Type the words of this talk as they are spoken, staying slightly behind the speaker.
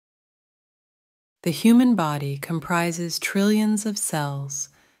The human body comprises trillions of cells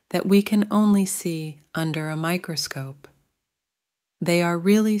that we can only see under a microscope. They are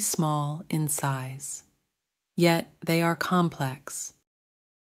really small in size, yet they are complex.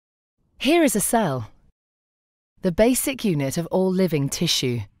 Here is a cell, the basic unit of all living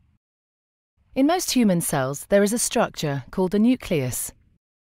tissue. In most human cells, there is a structure called the nucleus.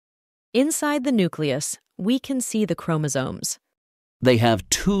 Inside the nucleus, we can see the chromosomes. They have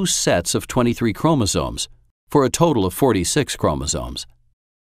 2 sets of 23 chromosomes, for a total of 46 chromosomes.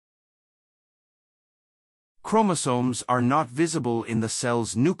 Chromosomes are not visible in the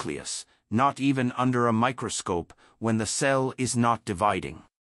cell's nucleus, not even under a microscope, when the cell is not dividing.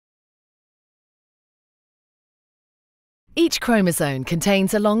 Each chromosome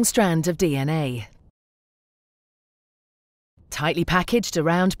contains a long strand of DNA, tightly packaged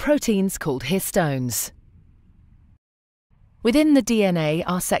around proteins called histones. Within the DNA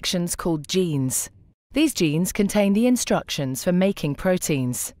are sections called genes. These genes contain the instructions for making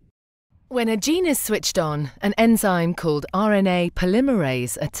proteins. When a gene is switched on, an enzyme called RNA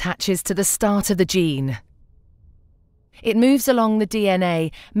polymerase attaches to the start of the gene. It moves along the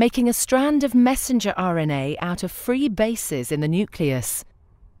DNA, making a strand of messenger RNA out of free bases in the nucleus.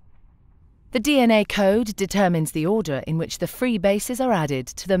 The DNA code determines the order in which the free bases are added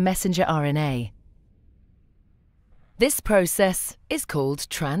to the messenger RNA. This process is called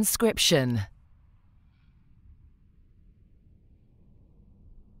transcription.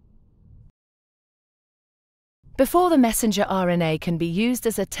 Before the messenger RNA can be used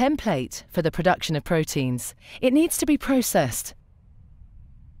as a template for the production of proteins, it needs to be processed.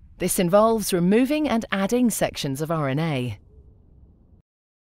 This involves removing and adding sections of RNA.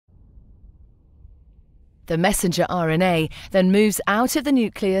 The messenger RNA then moves out of the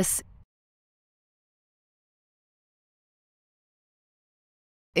nucleus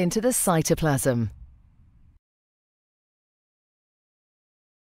into the cytoplasm.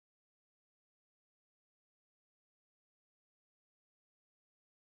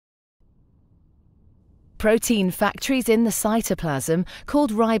 Protein factories in the cytoplasm,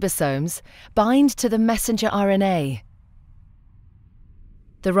 called ribosomes, bind to the messenger RNA.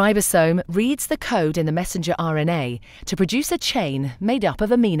 The ribosome reads the code in the messenger RNA to produce a chain made up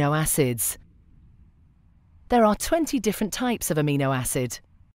of amino acids. There are 20 different types of amino acid.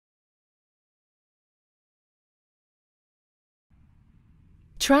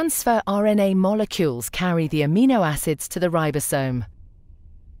 Transfer RNA molecules carry the amino acids to the ribosome.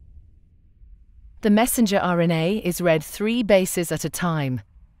 The messenger RNA is read 3 bases at a time.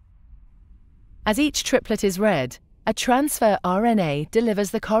 As each triplet is read, a transfer RNA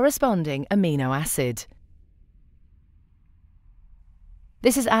delivers the corresponding amino acid.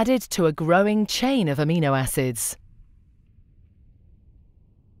 This is added to a growing chain of amino acids.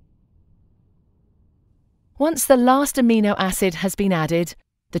 Once the last amino acid has been added,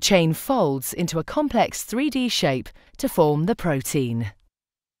 the chain folds into a complex 3D shape to form the protein.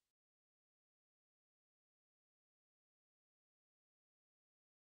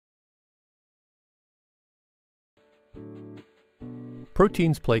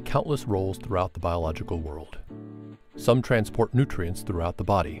 Proteins play countless roles throughout the biological world. Some transport nutrients throughout the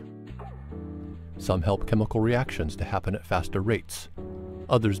body. Some help chemical reactions to happen at faster rates.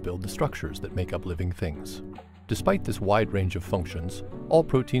 Others build the structures that make up living things. Despite this wide range of functions, all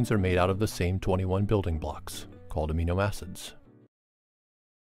proteins are made out of the same 21 building blocks, called amino acids.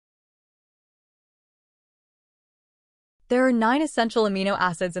 There are 9 essential amino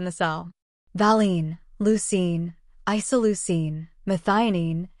acids in the cell: valine, leucine, isoleucine,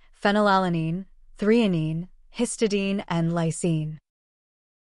 methionine, phenylalanine, threonine, histidine, and lysine.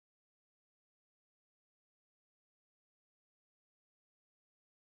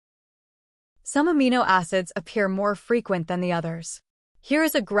 Some amino acids appear more frequent than the others. Here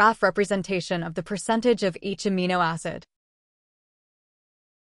is a graph representation of the percentage of each amino acid.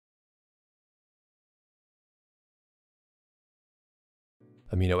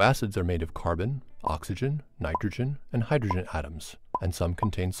 Amino acids are made of carbon, oxygen, nitrogen, and hydrogen atoms, and some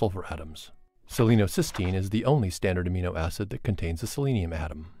contain sulfur atoms. Selenocysteine is the only standard amino acid that contains a selenium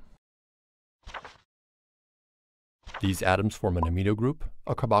atom. These atoms form an amino group,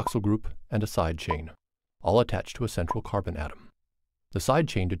 a carboxyl group, and a side chain, all attached to a central carbon atom. The side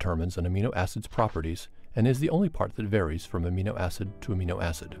chain determines an amino acid's properties and is the only part that varies from amino acid to amino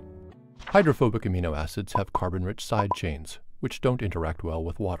acid. Hydrophobic amino acids have carbon-rich side chains, which don't interact well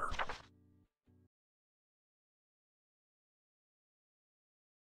with water.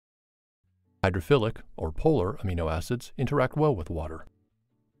 Hydrophilic, or polar, amino acids interact well with water.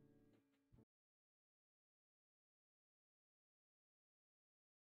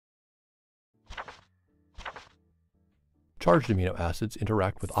 Charged amino acids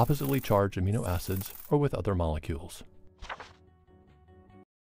interact with oppositely charged amino acids or with other molecules.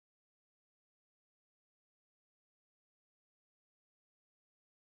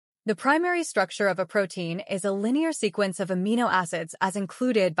 The primary structure of a protein is a linear sequence of amino acids as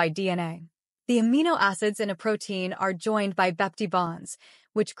included by DNA. The amino acids in a protein are joined by peptide bonds,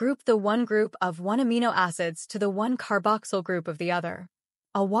 which group the one group of one amino acids to the one carboxyl group of the other.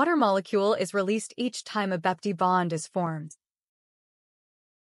 A water molecule is released each time a peptide bond is formed.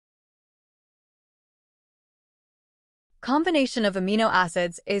 Combination of amino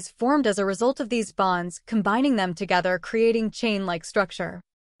acids is formed as a result of these bonds combining them together, creating chain-like structure,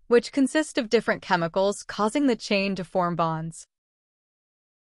 which consist of different chemicals causing the chain to form bonds.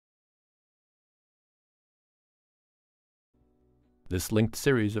 This linked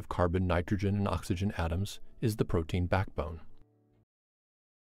series of carbon, nitrogen, and oxygen atoms is the protein backbone.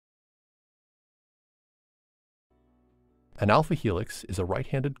 An alpha helix is a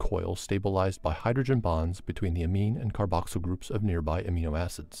right-handed coil stabilized by hydrogen bonds between the amine and carboxyl groups of nearby amino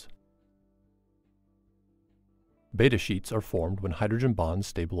acids. Beta sheets are formed when hydrogen bonds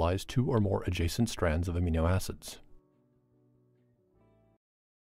stabilize two or more adjacent strands of amino acids.